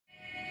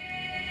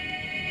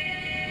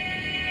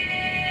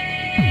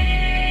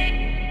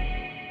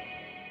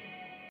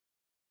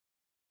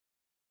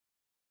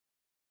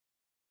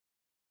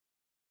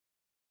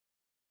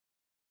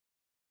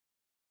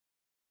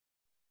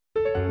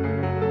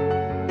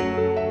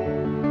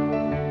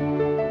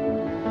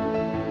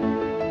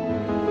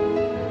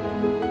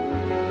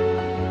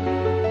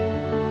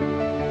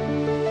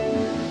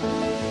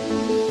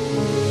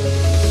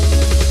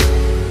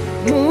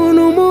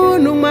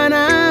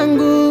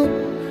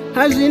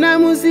hazvina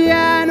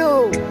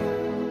musiyano.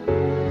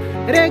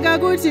 Rega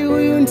kuti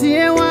uyu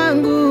ndiye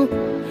wangu,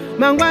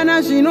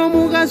 mangwana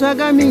zvinomuka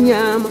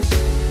zvakaminyama.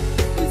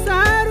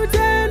 Isa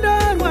rutendo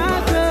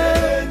rwako,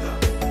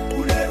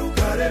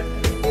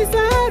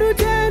 isa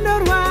rutendo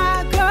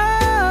rwako,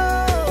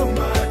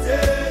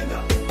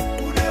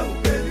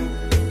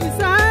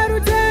 isa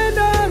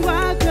rutendo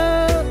rwako.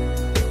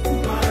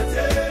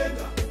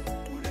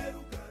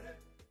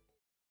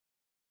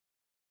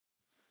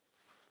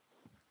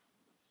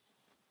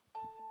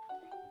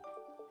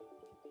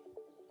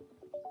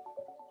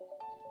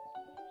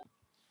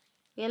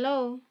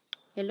 Hello.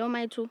 Hello,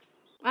 my two.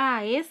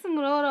 Yes,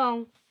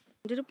 Murorong.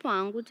 Ndiripo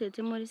hangu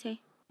tete muri sei?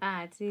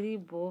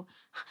 Tiripo.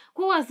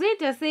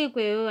 Kuwazoita sei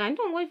kweyo?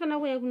 Handingongoifana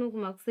kuuya kuno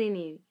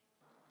kumakuseni here.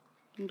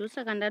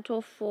 Ndosaka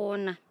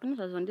ndatofona.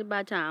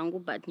 Panozvazondibata hangu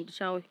but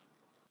ndichauya.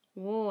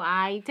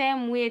 Itai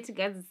muuye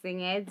tigadzise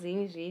nyaya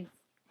dzenyu zvedzi.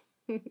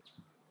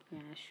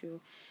 Yeah, sure.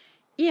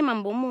 Iye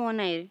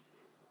mambomuona here?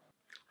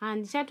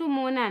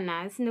 Ndichatomuona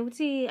nhasi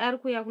nekuti ari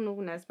kuuya kuno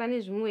kunhasi pane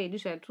zvimwe hedu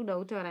zvatinoda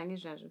kutaura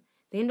nezvazvo.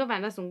 Then ndobva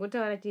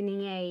ndazongotaura tine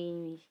nyaya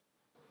yenyu.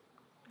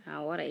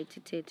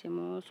 Alright tete,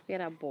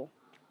 moswera bo.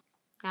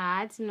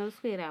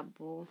 Tinoswera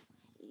bo.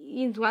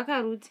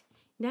 Inzwa Rute.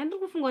 Ndandiri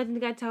kufunga kuti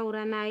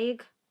ndikataura naye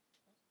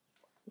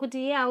kuti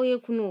iye auye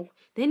kunoku.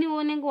 Then iwe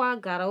unenge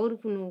wagara uri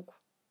kunoku.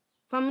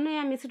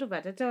 Pamunoya mese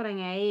tobva tataura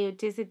nyaya yeyo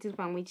tese tiri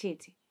pamwe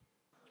chete.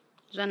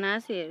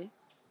 Zvanhasi here?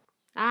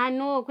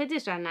 No, kwete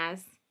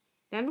zvanhasi.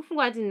 Ndandiri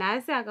kufunga kuti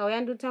nhasi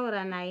akauya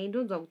ndotaura naye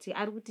ndonzwa kuti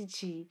ari kuti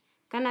chii.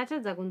 Kana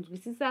atadza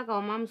kunzwisisa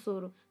akaoma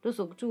musoro,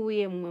 ndozokuti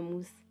uye mumwe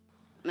musi.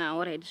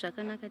 Alright,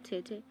 zvakanaka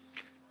tete.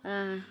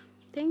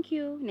 Thank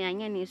you,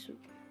 nehanya nesu.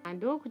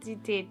 Ndokuti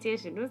tete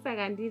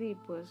zvindosaka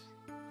ndiripo.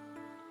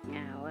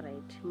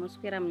 Alright,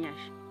 moswera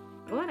munyasha.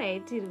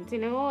 Alright, Rute,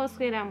 newe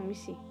woswera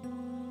mushi.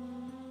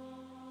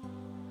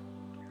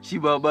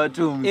 Chibaba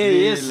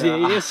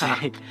tumzela. Yes.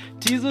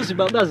 Tizo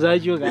zvibaba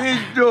zvacho ka.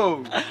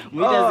 Ito.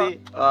 Muita sei?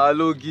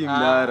 Loki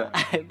mnara.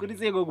 Kuti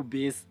seko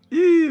kubhesi.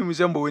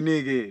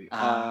 Mushambooneke.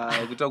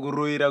 Kuta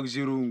kuroira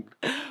kuchirungu.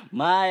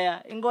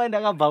 Maya, ingowa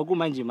ndakabva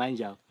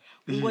kumanje apo.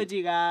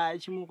 Kungoti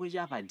chimuko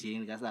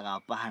chapadheni kasaka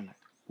hapana.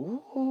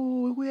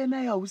 Ukuya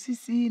naye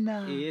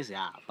hausisina. Yes,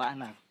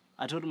 hapana.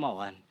 Atori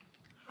ma1.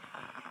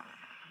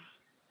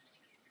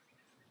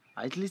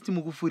 At least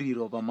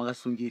mukufurirwa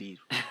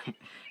pamakasungirirwa.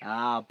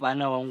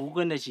 Hapana wangu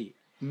kuenda chi.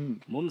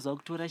 Momza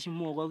kutora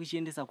chimoko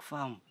kuchiendesa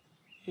kufamu.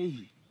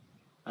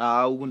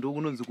 Uku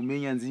ndokunonzi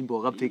kumenya nzimba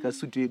wakapfeka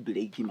suit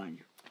yeblack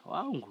manje.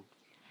 Wangu.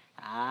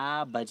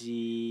 But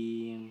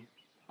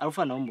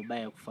arufana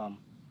umbobaya kufamu.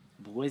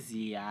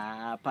 Because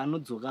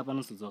panodzoka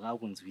panosodzoka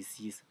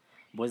kunzwisisa.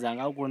 Because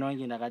anga kuona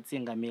wange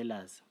ndakatsenga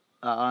melazi.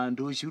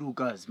 Ndo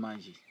chirukazi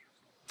manje.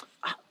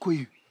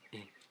 Koyo.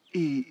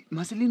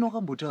 Maselino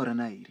akambotaura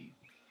naye iri.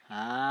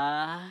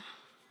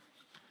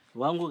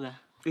 Wangu ka?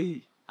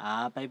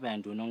 Paipa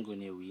ndonongo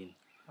newin.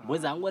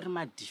 Because angori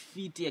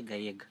madefeat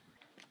yega.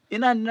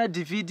 Ina ndina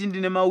defeat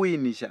ndine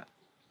mawini sha.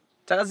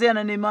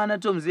 Takasiyana nemana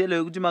tomzelo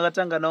yekuti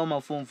makatanga nawo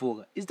maform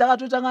 4. Isi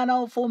takatotanga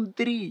nawo form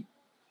 3.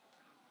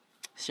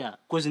 Sha,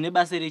 kozi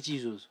nebasa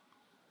rechizozo.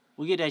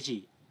 Ukita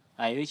chi?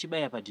 Ayo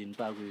chibaya padini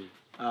pako iwe.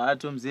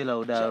 Tomzela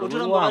udaro.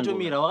 Utoramba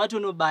wakatomira,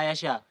 wakatonobaya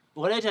sha.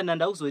 Ukadaita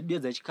ndanda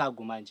kuzodedza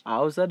chikago manje.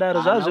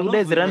 Usadaro zvazvo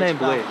kudedzerana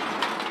imbwe.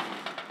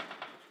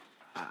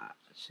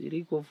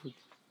 Zviriko futi.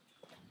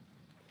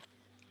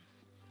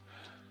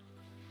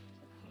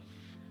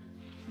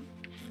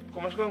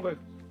 Komashikongwe.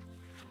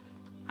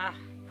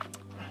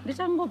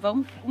 Ndichangobva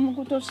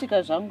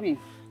mukutosvika zvangu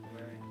izvi.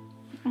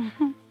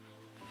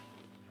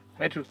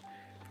 Maitu,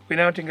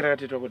 kuina kutingira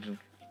katitwa kuti.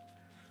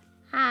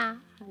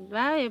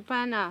 Vave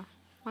pana.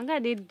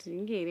 Wangade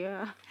dringi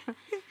here.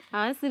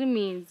 Havasiri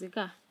minzi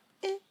ka.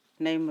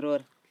 Nai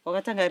Murora,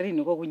 wakatanga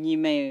rini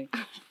kokunyima iwe.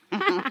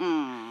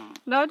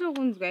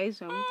 Ndautokunzwa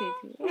izvo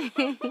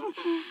mutete.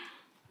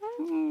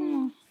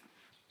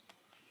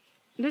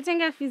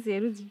 Ndotenga fizi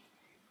yerudzi.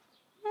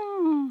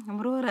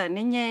 Murora,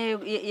 nenyaya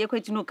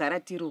yekwetinogara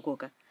tiri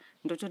ukoka,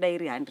 ndotoda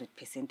iri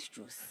 100%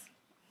 juice.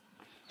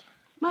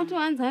 Mato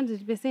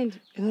 100%.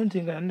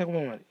 Inontenga nda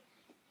kuma mari.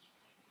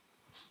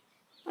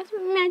 Asi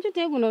mimi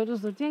teguna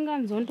kutozotenga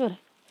nzondora.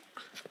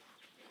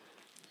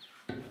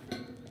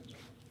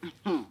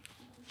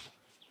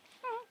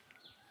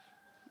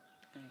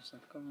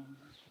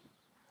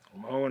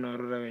 Maona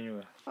rura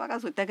wenyuka.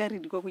 Wakazotaka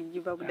rini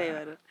kokunyima kudai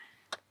varo.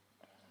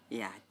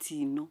 Ya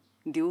tino,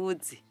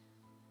 ndiudzi.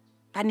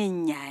 Pane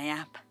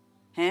nyaya apa.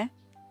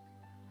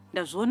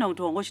 Ndazviona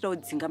kuti wangochida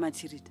kudzinga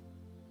matirita.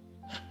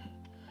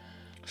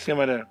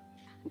 Semadaro.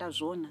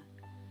 Ndazviona.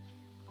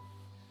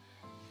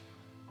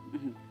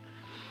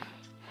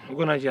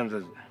 Ukona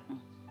chianzazi.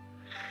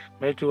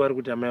 Maitu vari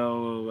kuti amai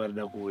vavo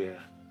varida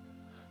kuuya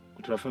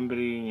kuti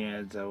vafambire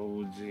nyaya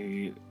dzavo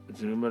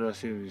dzinomirira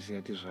sevhisi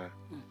yati zvaro.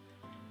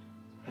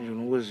 Manje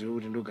unongoziva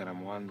kuti ndogara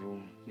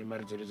muwandu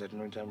nemari dzedu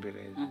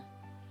dzatinotambira idzi.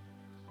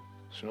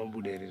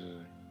 Zvinobuda here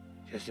izvozvo?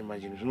 Chasi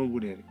manje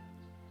zvinobuda here?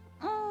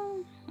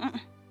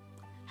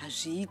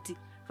 Hazviiti.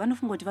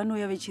 vanofunga kuti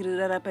vanouya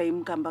vechirara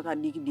paimukamba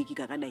kadiki diki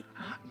kakadai.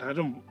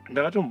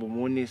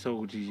 Ndakatombomuonesa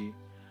kuti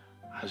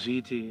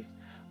hazviite,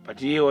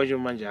 but iye wacho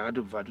manje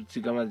akatobva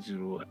atotsika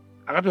madziro,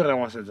 akatorara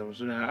mwasadza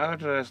musoro,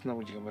 akatorara asina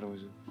kudya mara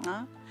wazvo.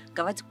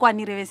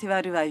 Ngavatikwanire vese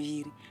vari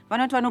vaviri.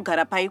 Vanoti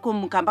vanogara paiko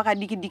mukamba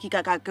kadiki diki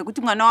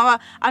kekuti mwana wava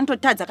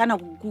anototadza kana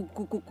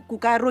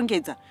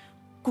kukarongedza,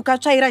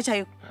 kukatsvaira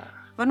chaiko.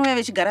 Vanouya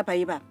vechigara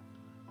paipa.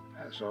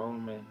 Zvao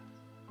man.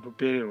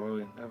 Ndopererwa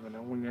we, ndabva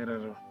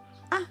ndamunyarara.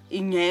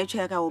 Inyaya yacho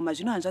yakaoma,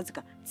 zvino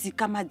hanzvadzika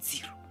tsika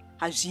madziro.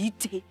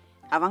 Hazviite.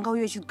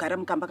 Havangauye vechigara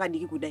mukamba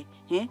kadiki kudai.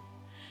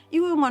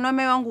 Iwe mwana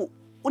wamai wangu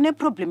une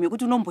problem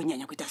yekuti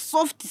unombonyanya kuita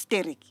soft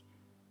hysteric.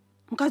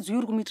 Mukadzi uyu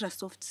uri kumuitira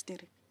soft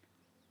hysteric.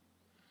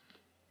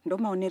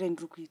 Ndomaonere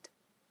ndiri kuita.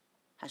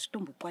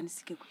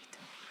 Hazvitombokwanisike kuita.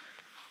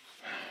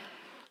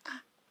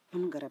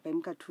 Munogara pai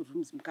muka 2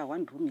 rooms, muka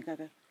 1 room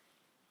ikaka.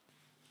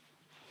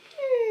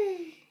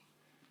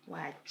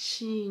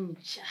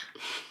 Wachinja.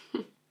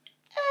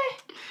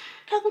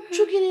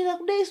 Takutsvukirira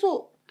kudai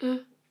so.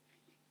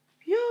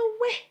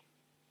 Yowe.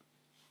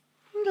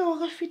 Unga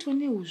wakafitwa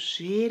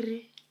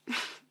neuzvere.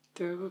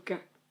 Takuka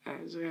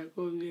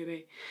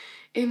zvakakomera.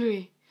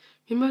 Anyway,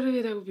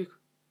 mimarovera kupiko.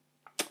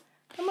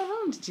 Kama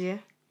round dear.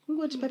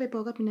 Kungoti pare pa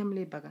wakapinda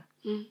muleba ka.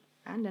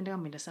 Handa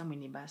ndakamboenda samwe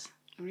nebasa.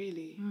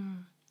 Really?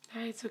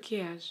 It's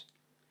okay, Ash.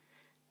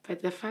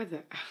 But the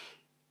father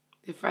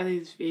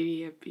is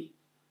very happy.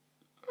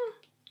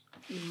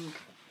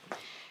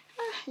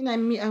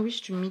 I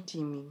wish to meet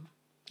him.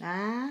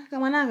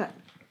 Kamanaka.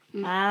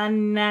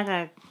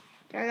 Naka.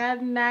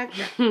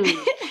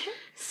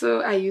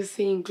 So are you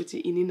saying kuti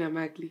inina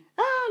magli?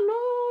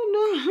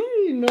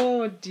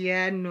 No,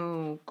 dear,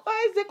 no.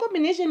 It's a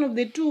combination of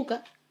the two.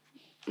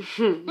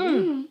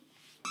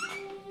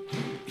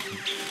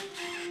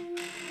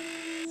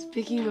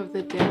 Speaking of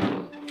the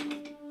devil.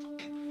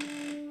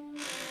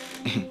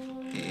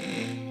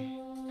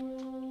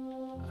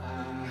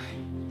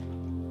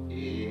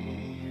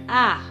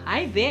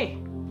 Hi there.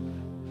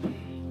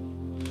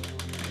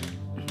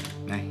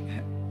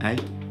 Hi.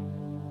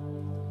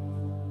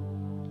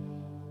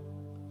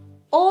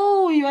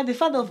 Oh, you are the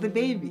father of the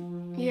baby.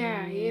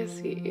 Yeah, yes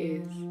he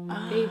is.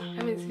 Hey,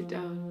 come and sit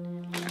down.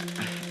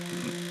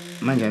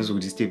 Manje anzo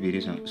kuti step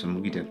here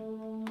zvamukita.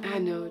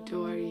 No, don't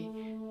worry.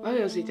 Why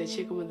else we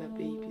check on the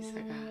baby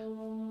saka?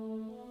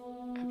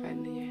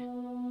 Apania.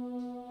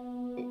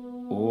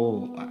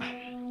 Oh.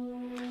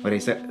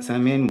 Alright, so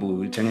men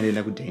mbo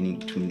changelela ku dining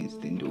 2 minutes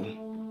then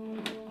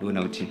do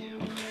now tea.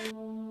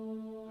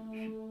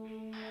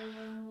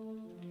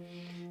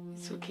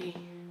 It's okay.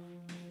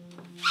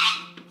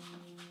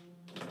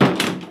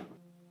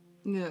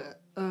 No,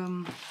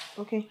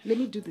 okay, let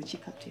me do the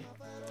checkup here.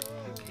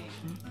 Okay.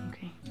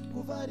 Okay.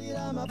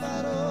 Kufarira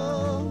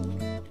maparo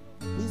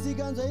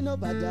misikanzo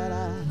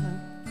inobhadhara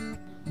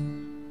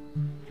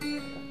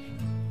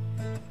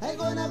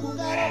haigona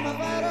kugara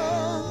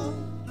maparo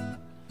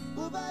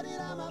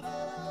kufarira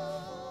maparo.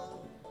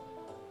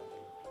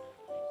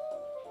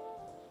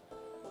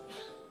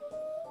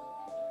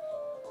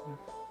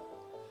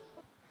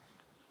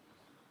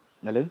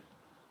 Hello?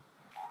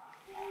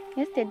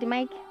 Yes, Daddy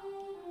Mike.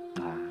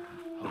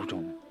 Rute.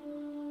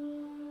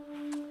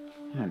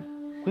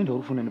 Kwenda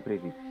urufuna ni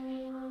private.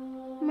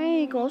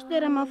 Mike,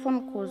 usitera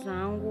mafoni calls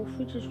angu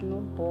futhi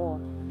zvinoboha.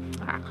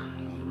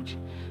 Rute.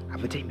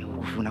 Apa time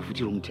urufuna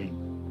futhi long time.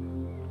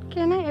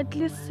 Can I at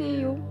least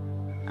see you?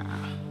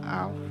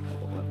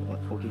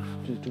 Okay.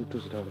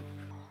 To sit down.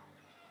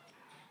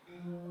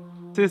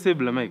 Say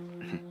bla Mike.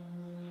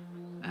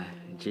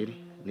 Jerry,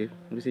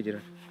 ngise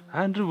Jerry.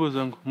 Handri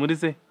bozangu,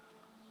 murise.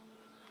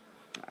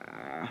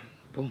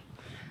 Boom.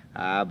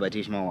 But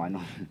it's my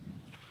one.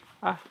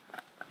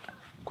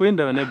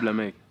 Kwenda vane bla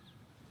Mike.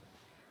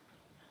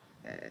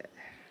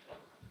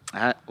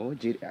 Oh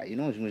Jerry, you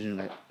know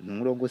zvimwe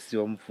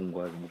zvinongosiwa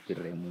mufungwa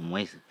zvinopirira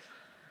mumwese.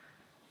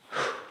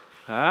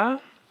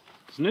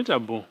 Zvinoita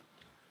bo.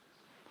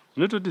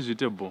 Unototi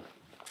zvite bo.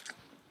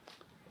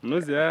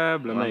 Unoziva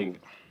bla Mike.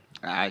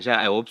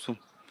 I hope so.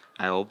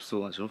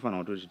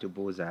 Zvinofanira kuti zvite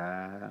bo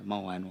za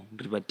mawano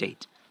ndiri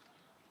patight.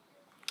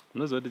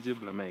 Unoziva kuti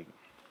bla Mike.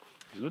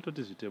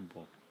 Zvinototi zvite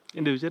bo.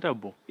 Ende zvichaita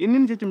bo.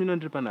 Inini chechi mino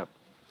ndiri panapa.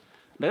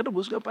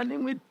 Ndakatobosvika pane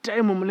imwe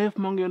time mulife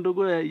mangu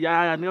yondoko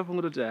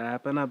ndikafunga kuti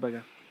panapa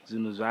ka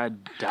zvinhu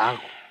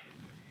zvadhako.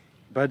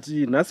 But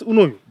nhasi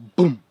unoyu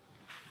boom.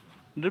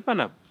 Ndiri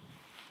panapa.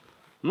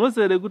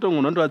 Unosere kuti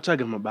munhu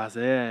andovatsvaga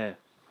mabasa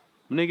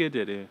munenge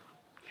tere.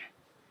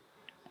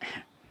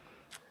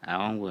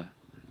 Awangu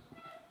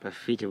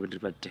pafite kuti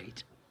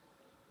patight.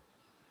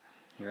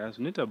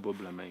 Zvinoita bo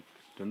bla Mike.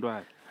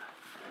 Tondwari.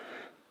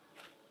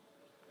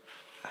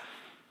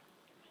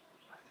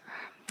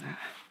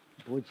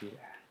 Boje.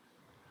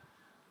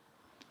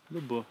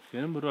 Lobo,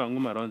 yana mburu wangu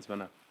marounds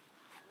pana.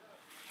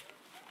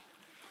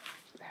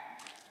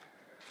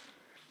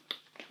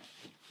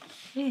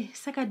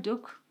 Saka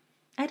doc,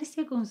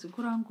 ariseko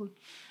mzukuru wangu.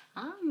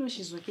 No,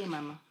 she's okay,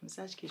 Mama.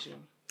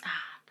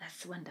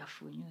 That's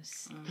wonderful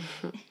news.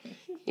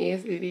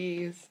 Yes, it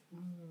is.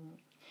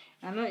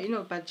 I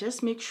know, but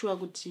just make sure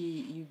that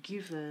you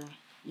give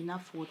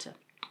enough water.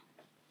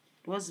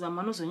 Because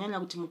vamanozonyanya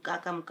kuti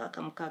mukaka.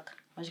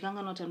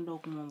 Vachikanga not anoda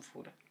kumwa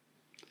mvura.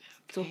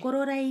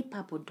 Dzokorora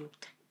ipapo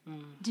doctor.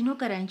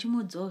 Ndinogara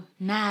nchimudzoyo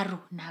naro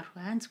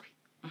hanzwi.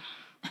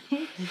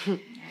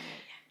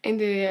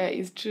 And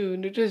it's true.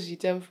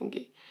 Ndotozviita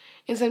mufunge.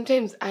 And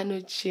sometimes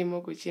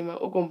anochema kuchema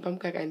okompa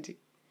mukaka ndi.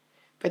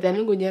 But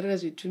anongonyarara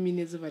zve 2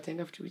 minutes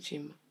vatanga futi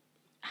kuchema.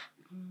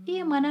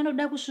 Iye mwana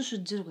anoda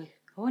kusvusvudzirwa.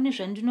 Haone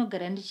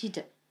zvandinogara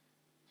ndichita.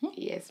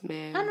 Yes,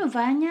 ma'am.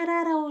 Anobva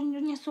anyarara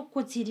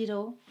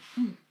onyasokotsirirawo.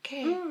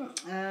 Okay.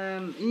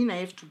 I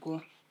have to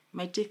go.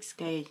 My taxi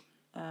guy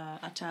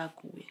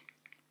atakuya.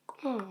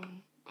 Oh,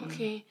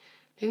 okay.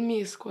 Let me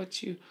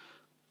escort you.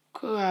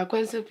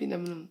 Kwanza pinda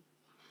muno.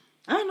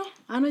 I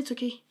know it's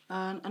okay.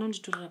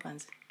 Anonditorera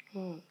panze.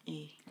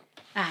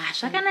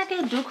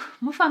 Zvakanaka doc.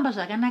 Mufamba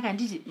zvakanaka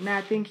nditi.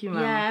 Nah, thank you,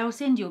 ma'am. Yeah, I'll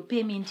send your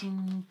payment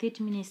in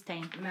 30 minutes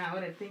time. Nah,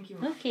 all right, thank you,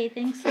 ma'am. Okay,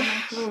 thanks so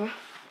much.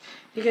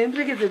 You can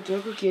break the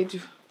dog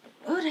ketu.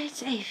 All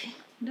right, Ivy.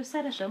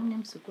 Ndosara zvamu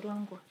nemuzukuru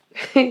wangu.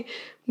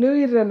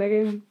 Nowirirana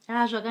keni.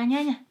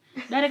 Zvakanyanya.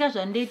 Dareka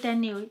zvandoita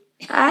newe.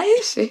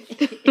 Aishe.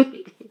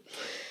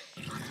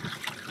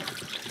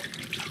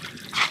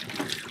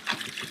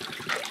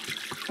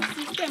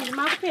 System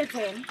makupedza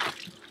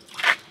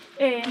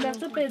here.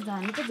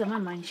 Ndatopedza ndopedza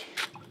manje.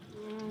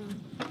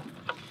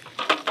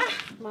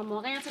 Mama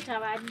wakanyatsoti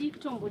havadi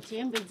kutomboti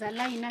hembe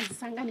dzalaina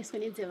dzisanganiswe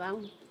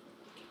nedzevamwe.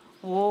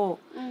 Oh,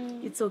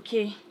 it's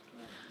okay.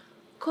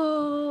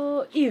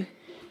 Ko iwe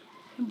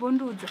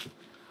mbondudza.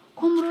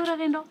 Ko muroora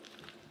kendo?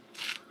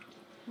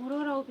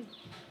 Muroora upi?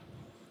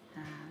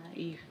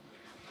 Iwe.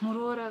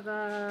 Muroora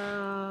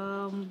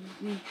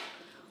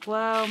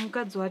wa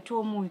mukadzi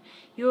watomu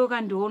iwe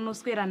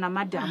kandionoswera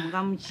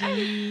namadhamu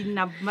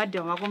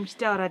namadhamu wako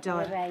muchitaura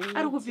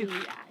ari kupi?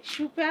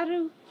 Shupi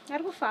ari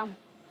kufamba.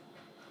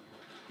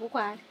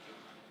 Ukwari.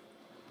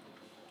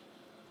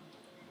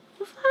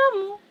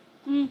 Kufamu?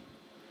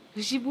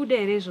 Zvichibuda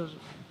here izvozvo?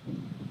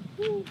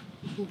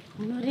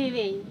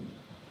 Munorevei?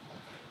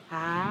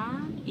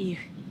 Iwe.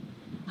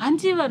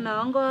 Handi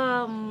vanhu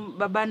vanga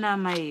baba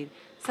namai here.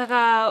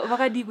 Saka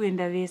vakadi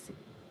kuenda vese.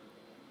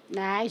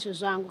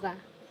 Izvozvo hangu ka.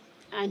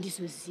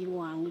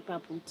 Handizoziva hangu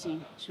ipapo kuti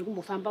zviri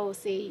kumbofambawo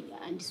sei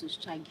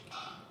handizozvitsvagi.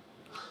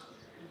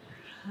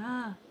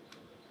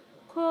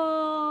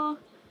 Ko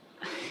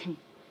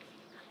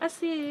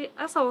asi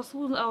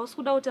hausi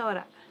kuda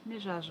kutaura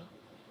nezvazvo.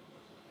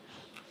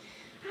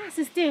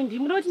 System,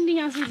 munoda kuti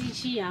ndinyatsoti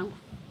chii hangu?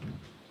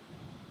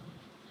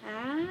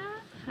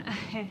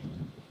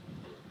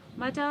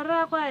 Matauriro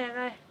ako aya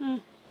kaya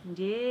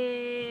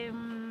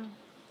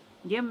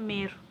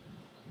ngemumero.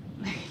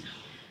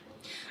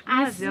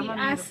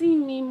 Asi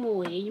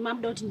mimo henyu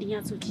mamuda kuti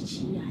ndinyatsoti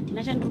chii?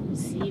 Handina chandiri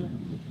kuziva.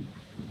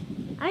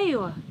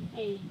 Aiwa.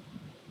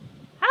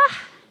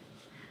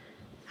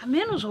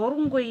 Hameno zvauri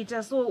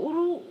kungoita so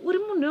uri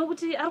munhu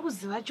wekuti ari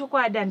kuziva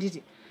chokwadi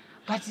handiti.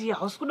 But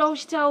hausi kuda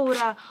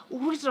uchitaura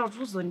uri kuitira kuti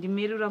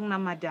uzondimerera kuna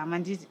madhama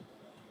handiti.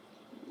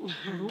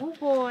 Uri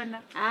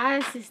kuona.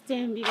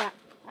 System bika.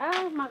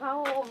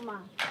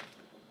 Makaoma.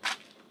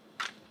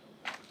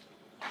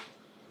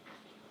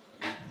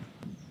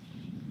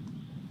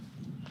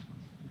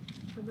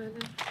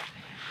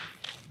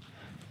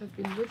 I've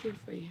been looking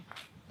for you.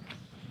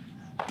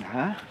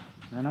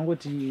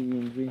 Nanangoti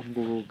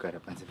ngogara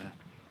panze pana.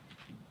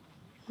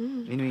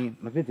 Anyway,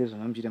 mapedza izvo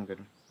mamuchita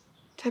mukati.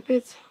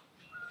 Tapedza.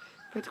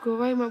 But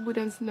kovai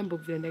mabuda ndisina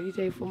mbobvira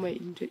ndakuita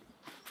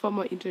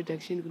formal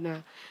introduction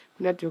kuna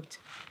doctor.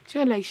 She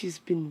felt like she's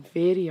been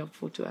very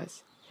helpful to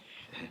us.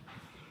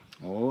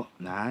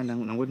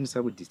 Nangoti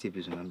ndisaba kudisturb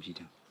izvo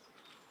mamuchita.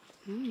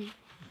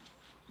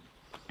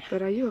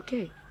 But are you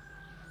okay?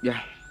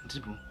 Yeah,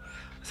 ndiripo.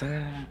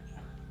 Saka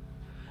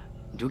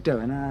doctor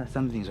vana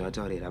something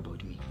zvavataurira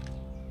about me.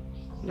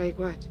 Like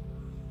what?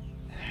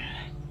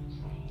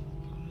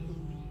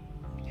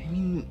 I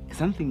mean,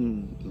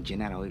 something in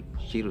general.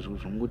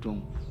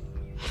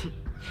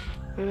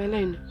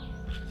 Mamalina,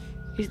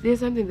 is there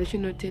something that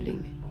you're not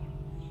telling me?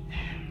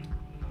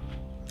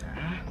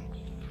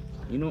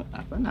 You know,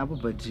 but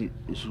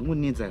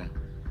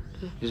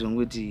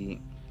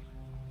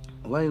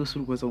why you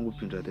should go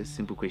to this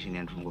simple question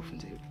and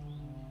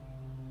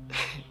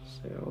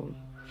so,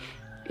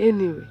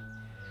 anyway,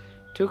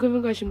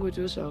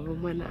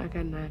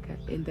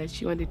 and that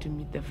she wanted to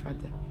meet the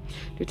father.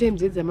 The time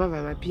said the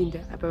mama pinda,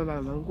 apa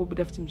mama go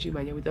buda futi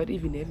mchimanya without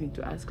even having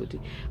to ask kuti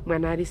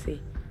mwana ari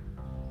sei.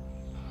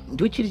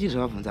 Ndochiri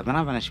chizvavunza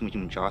pana vana chimwe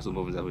chinhu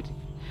chavasombobvunza kuti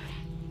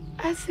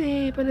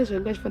ase pane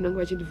zvanga chifanira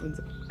kuva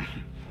chindibvunza.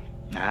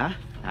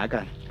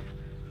 Kana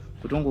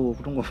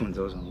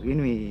kutongovhunzawo zvangu.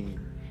 Anyway,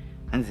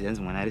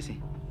 hanzi mwana ari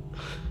sei?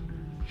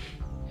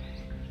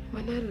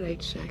 Mwana ari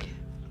right zvake.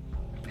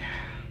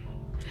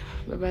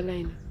 Baba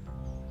Line.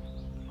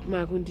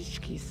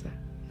 Makundityisa.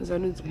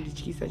 Zanonzi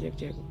kundityisa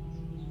chako.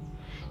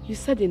 You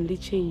suddenly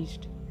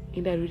changed,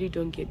 and I really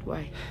don't get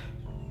why.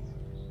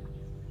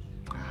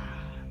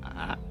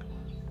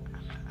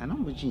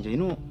 Anambochinja, you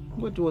know,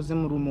 what was a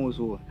room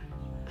also.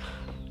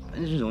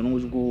 Ndizvona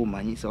kuti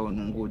ngomhanyisa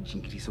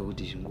unongodjingirisa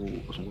kuti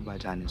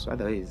zvingobatane. So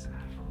otherwise,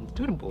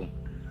 terrible.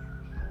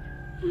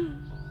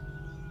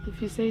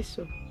 If you say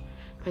so.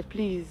 But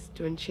please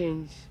don't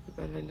change,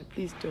 Balanda.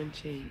 Please don't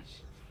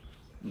change.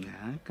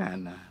 Nah,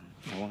 kana.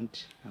 I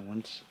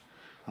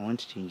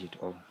won't change it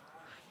all.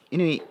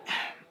 Anyway,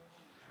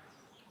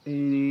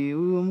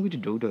 I'm going to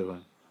doctor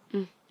one.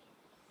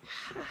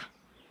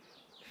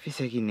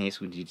 Fisaki nice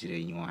would you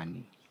today,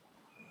 Yoani?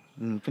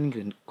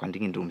 Funny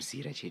continuing to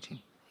see that cheating.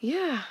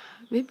 Yeah,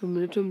 maybe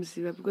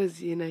Munotomsiva because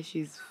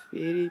she's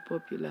very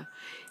popular,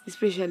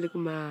 especially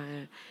in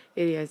my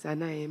areas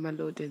and I am a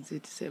low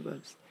density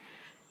suburbs.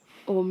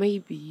 Or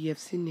maybe you have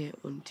seen her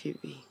on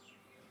TV.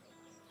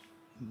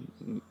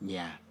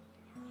 Yeah,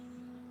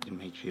 you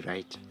might be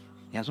right.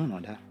 Yeah, so know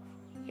that.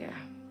 Yeah,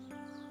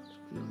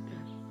 know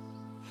that.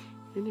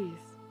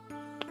 Anyways,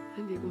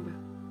 and you go back.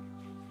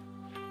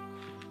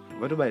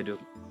 What do I do?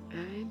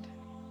 And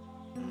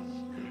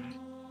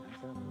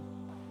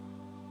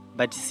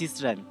But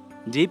sister,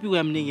 ndepi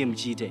wamunenge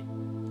muchiita?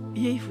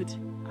 Yei futi.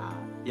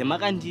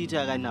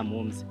 Yamakandiita kana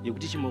moms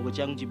yekuti chimoko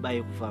changu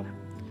chibaye kufamba.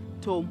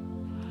 Tom,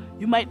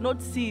 you might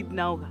not see it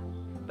now,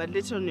 but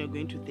later on you're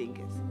going to thank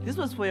us. This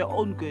was for your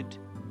own good.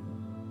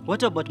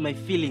 What about my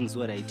feelings,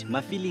 alright?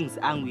 My feelings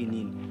angu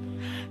inini?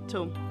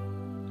 Tom,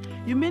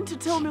 you meant to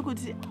tell me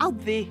kuti out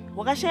there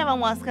wakashaya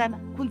vamwe vasikana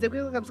kunze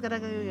kwekamusikana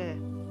kayoyaya.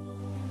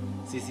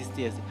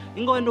 Sisters,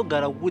 ingawa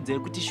ndogara kukudzai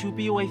kuti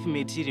shupi wife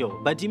material,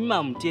 but imi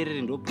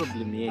mamuteerere ndo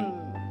problem yenyu.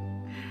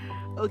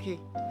 Okay,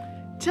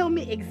 tell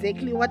me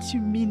exactly what you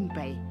mean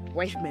by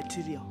wife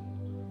material.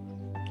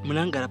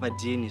 Munangara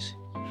padhenizve.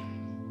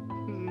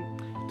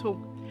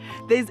 Tom,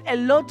 there's a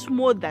lot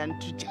more than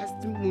to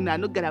just munhu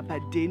anogara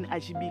padheni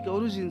achibika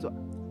uruzvinzwa.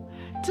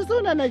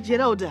 Tizoona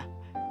naGerald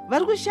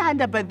vari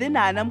kushanda but then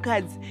haana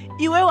mukadzi.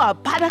 Iwewe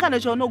hapana kana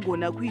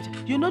chaunogona kuita.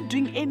 You're not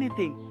doing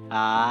anything.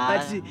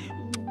 But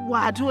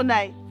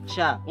watonai.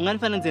 Sha,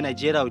 unganifananidze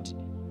naGerald.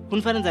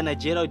 Kunifananidza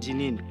naGerald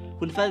nini?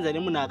 Kunifananidza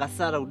nemunhu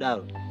akasara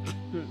kudaro.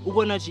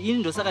 Ukoona kuti ini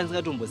ndosaka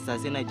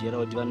ndisingatombosase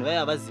naGerald, vanhu vaya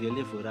havazive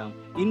level rangu.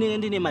 Ini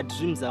ndine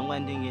madreams angu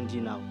andinenge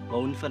ndinawo.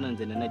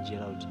 Waunifananidza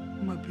naGerald.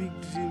 My big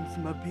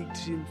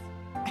dreams.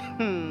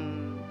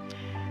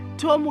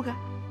 Tomuka,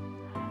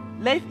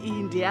 life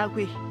iyi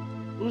ndeyakwe.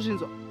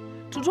 Uruzvinzwa,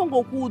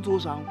 totongokuudzawo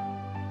zvangu.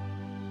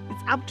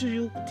 It's up to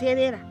you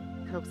kuteerera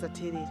kana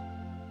kusateerera.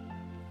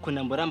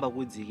 Kunamboramba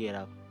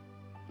kuudzikira.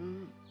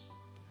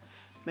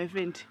 My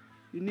friend,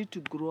 you need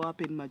to grow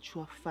up and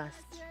mature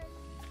fast.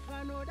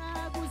 Vanoda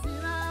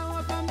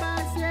kuzivawo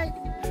pambase,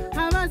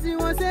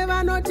 havaziwo se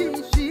vanoti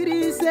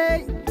zviri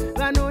sei.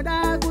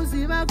 Vanoda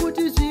kuziva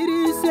kuti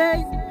zviri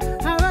sei,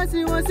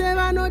 havaziwo se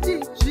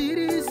vanoti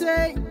zviri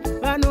sei.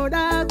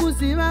 Vanoda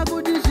kuziva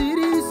kuti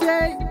zviri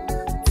sei.